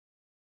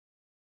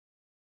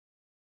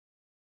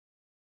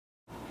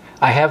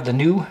I have the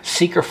new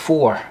Seeker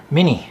 4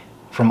 Mini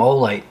from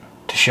Olight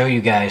to show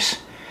you guys.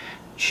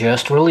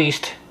 Just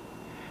released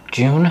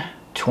June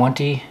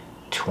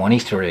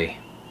 2023.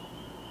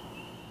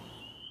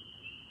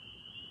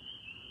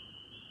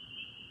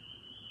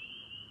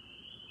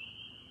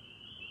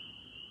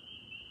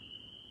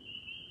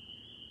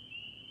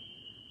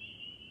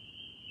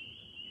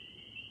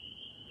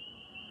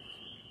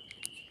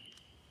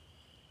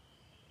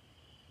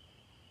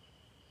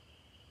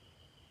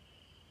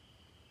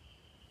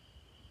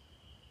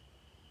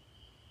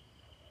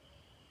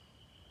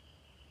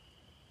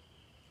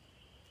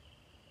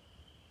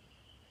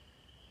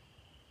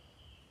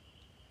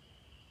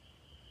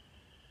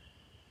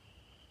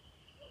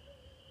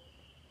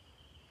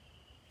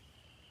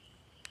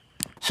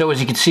 So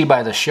as you can see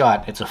by the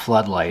shot, it's a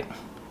floodlight.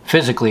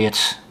 Physically,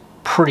 it's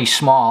pretty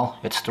small.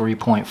 It's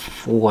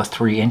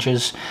 3.43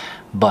 inches,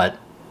 but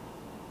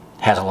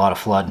has a lot of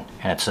flood,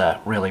 and it's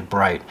really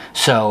bright.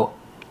 So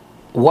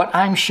what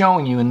I'm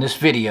showing you in this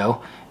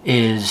video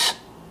is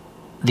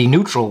the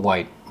neutral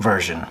white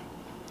version.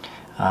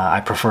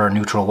 I prefer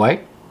neutral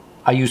white.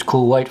 I use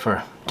cool white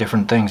for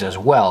different things as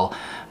well.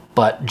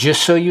 But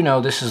just so you know,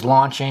 this is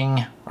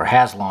launching, or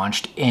has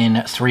launched,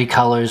 in 3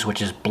 colors,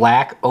 which is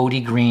black,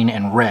 OD green,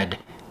 and red.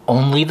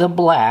 Only the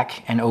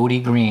black and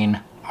OD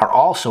green are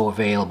also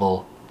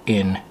available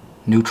in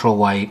neutral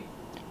white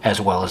as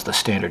well as the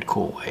standard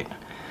cool white.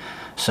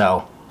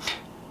 So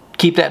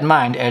keep that in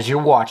mind as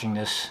you're watching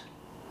this.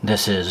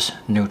 This is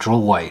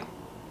neutral white.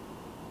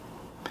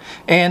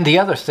 And the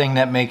other thing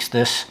that makes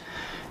this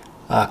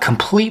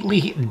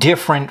completely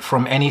different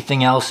from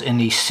anything else in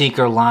the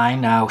Seeker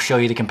line, now I'll show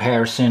you the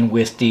comparison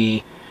with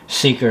the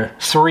Seeker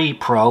 3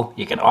 Pro.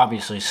 You can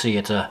obviously see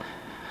it's a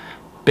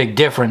big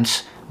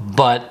difference.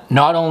 But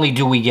not only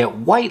do we get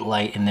white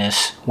light in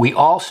this, we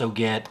also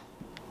get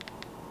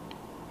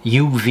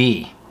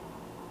UV.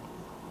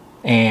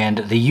 And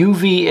the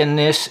UV in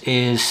this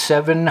is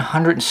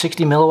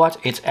 760 milliwatts.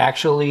 It's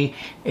actually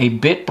a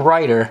bit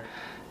brighter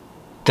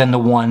than the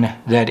one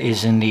that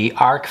is in the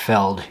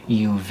Arkfeld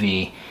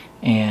UV.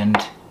 And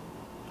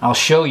I'll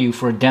show you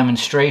for a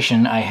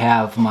demonstration. I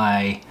have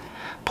my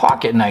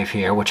pocket knife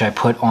here, which I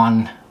put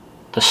on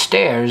the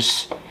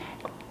stairs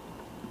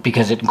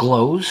because it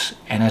glows,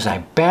 and as I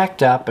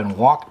backed up and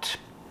walked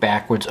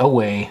backwards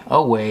away,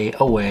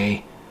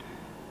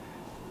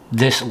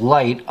 this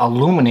light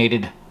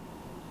illuminated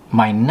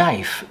my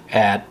knife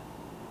at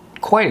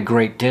quite a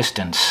great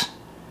distance.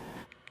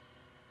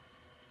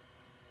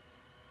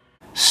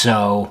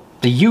 So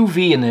the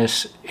UV in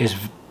this is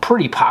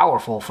pretty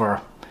powerful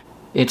for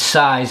its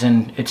size,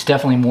 and it's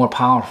definitely more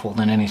powerful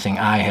than anything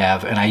I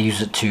have, and I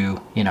use it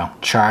to, you know,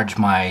 charge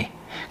my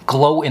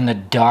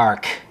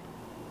glow-in-the-dark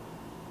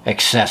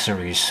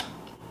accessories.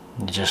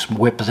 You just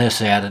whip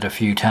this at it a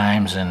few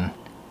times and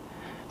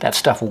that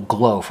stuff will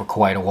glow for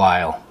quite a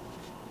while.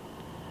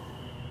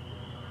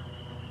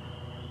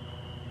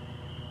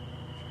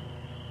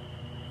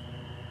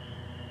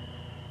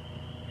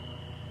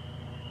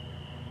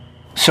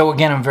 So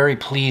again, I'm very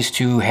pleased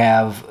to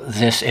have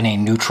this in a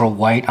neutral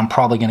white. I'm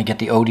probably going to get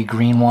the OD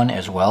green one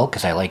as well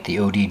because I like the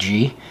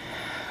ODG.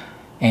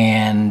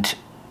 And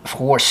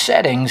for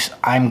settings,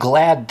 I'm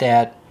glad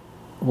that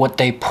what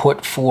they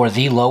put for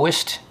the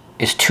lowest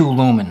is 2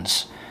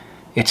 lumens.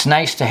 It's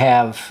nice to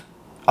have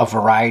a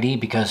variety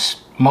because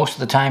most of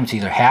the time it's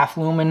either half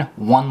lumen,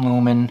 1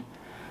 lumen,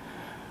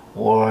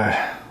 or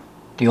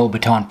the old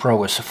Baton Pro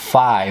was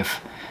 5.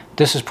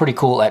 This is pretty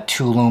cool at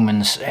 2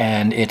 lumens,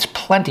 and it's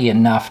plenty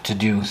enough to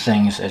do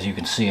things, as you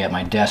can see at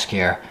my desk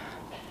here,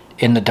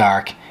 in the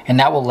dark, and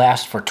that will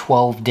last for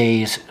 12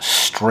 days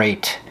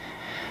straight.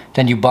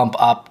 Then you bump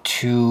up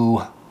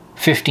to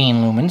 15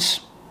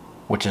 lumens,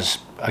 which is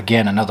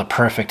again another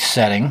perfect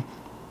setting.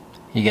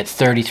 You get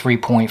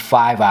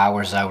 33.5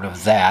 hours out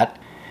of that.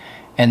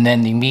 And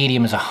then the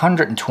medium is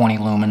 120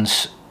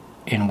 lumens,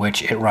 in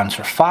which it runs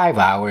for 5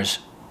 hours,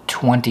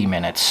 20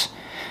 minutes.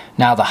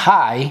 Now the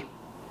high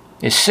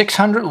is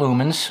 600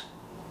 lumens,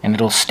 and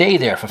it'll stay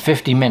there for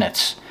 50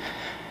 minutes.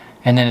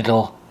 And then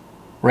it'll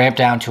ramp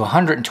down to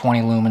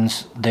 120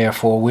 lumens,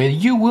 therefore where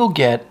you will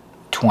get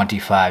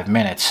 25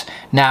 minutes.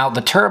 Now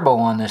the turbo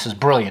on this is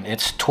brilliant.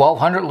 It's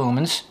 1200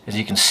 lumens. As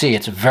you can see,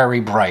 it's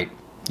very bright.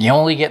 You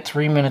only get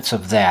 3 minutes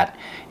of that,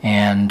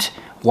 and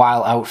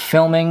while out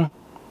filming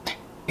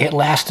it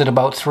lasted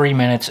about 3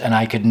 minutes, and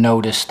I could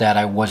notice that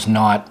I was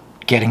not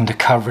getting the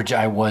coverage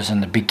I was in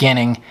the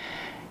beginning,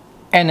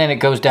 and then it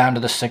goes down to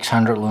the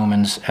 600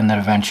 lumens and then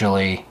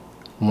eventually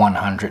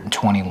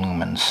 120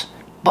 lumens.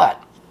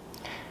 But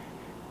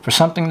for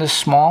something this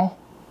small,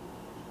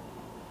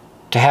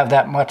 to have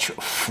that much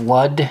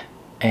flood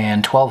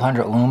and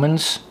 1200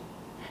 lumens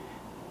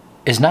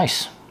is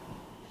nice.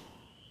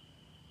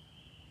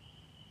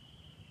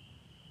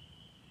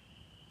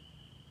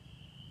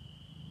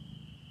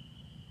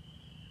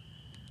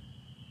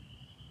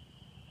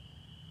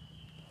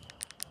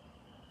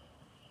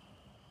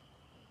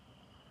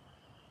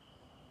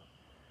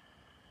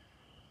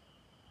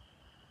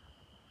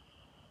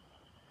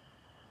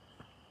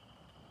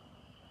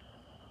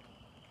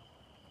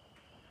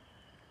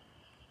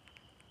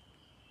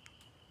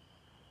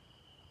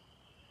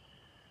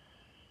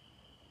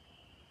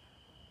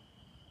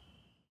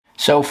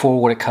 So for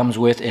what it comes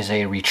with is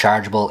a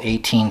rechargeable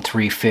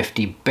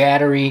 18350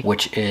 battery,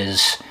 which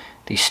is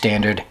the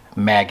standard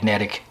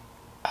magnetic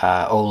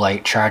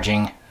Olight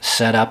charging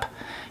setup.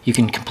 You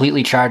can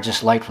completely charge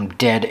this light from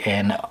dead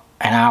in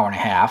an hour and a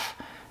half,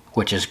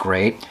 which is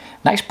great.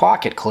 Nice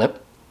pocket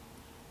clip.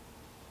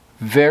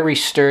 Very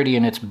sturdy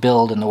in its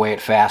build and the way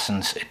it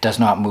fastens. It does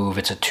not move.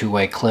 It's a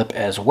two-way clip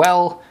as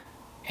well.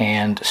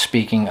 And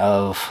speaking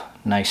of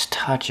nice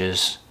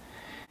touches,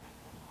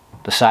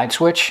 the side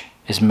switch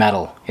is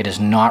metal. It is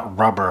not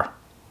rubber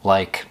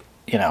like,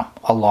 you know,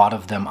 a lot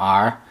of them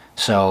are.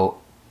 So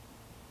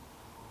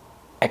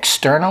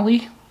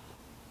externally,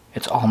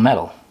 it's all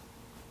metal,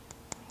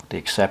 with the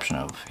exception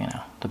of, you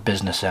know, the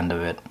business end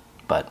of it.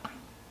 But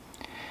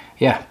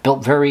yeah,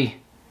 built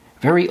very,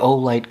 very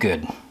Olight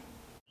good.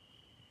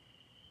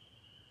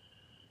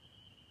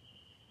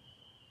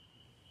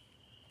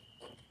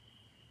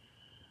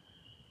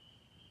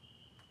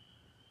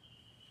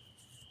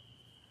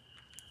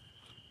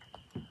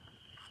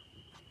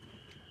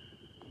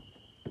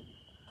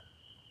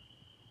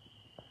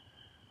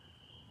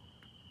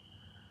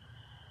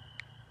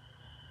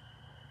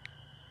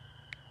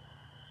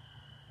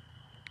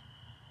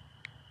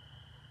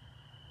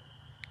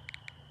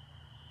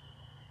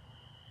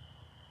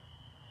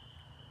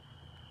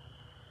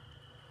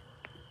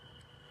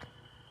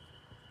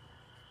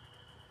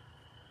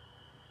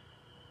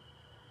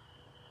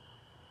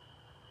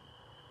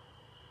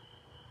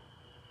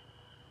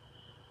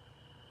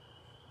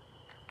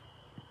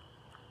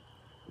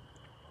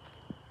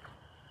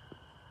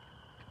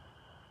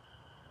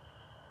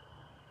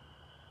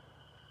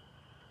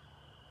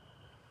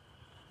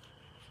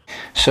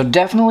 So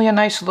definitely a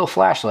nice little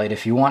flashlight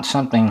if you want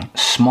something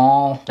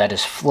small that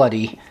is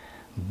floody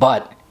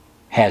but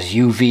has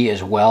UV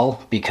as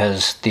well,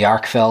 because the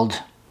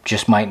Arkfeld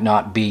just might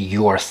not be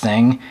your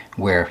thing,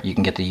 where you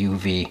can get the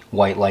UV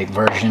white light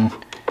version.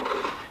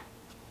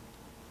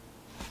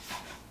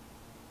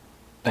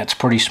 That's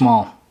pretty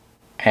small,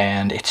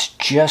 and it's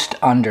just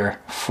under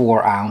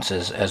 4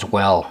 ounces as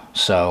well.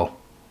 So,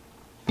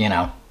 you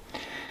know,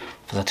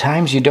 for the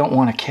times you don't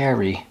want to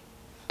carry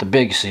the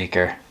big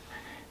Seeker,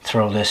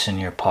 throw this in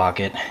your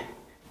pocket.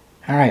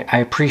 Alright, I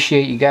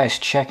appreciate you guys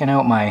checking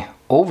out my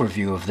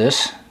overview of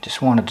this.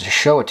 Just wanted to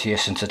show it to you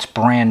since it's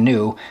brand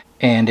new.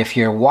 And if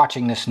you're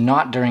watching this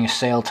not during a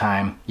sale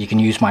time, you can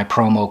use my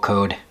promo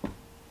code,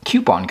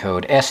 coupon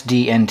code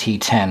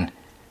SDNT10.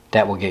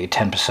 That will get you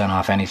 10%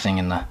 off anything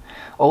in the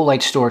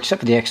Olight store except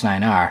for the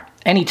X9R.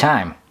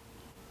 Anytime.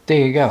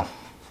 There you go.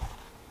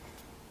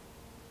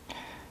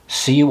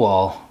 See you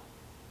all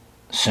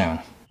soon.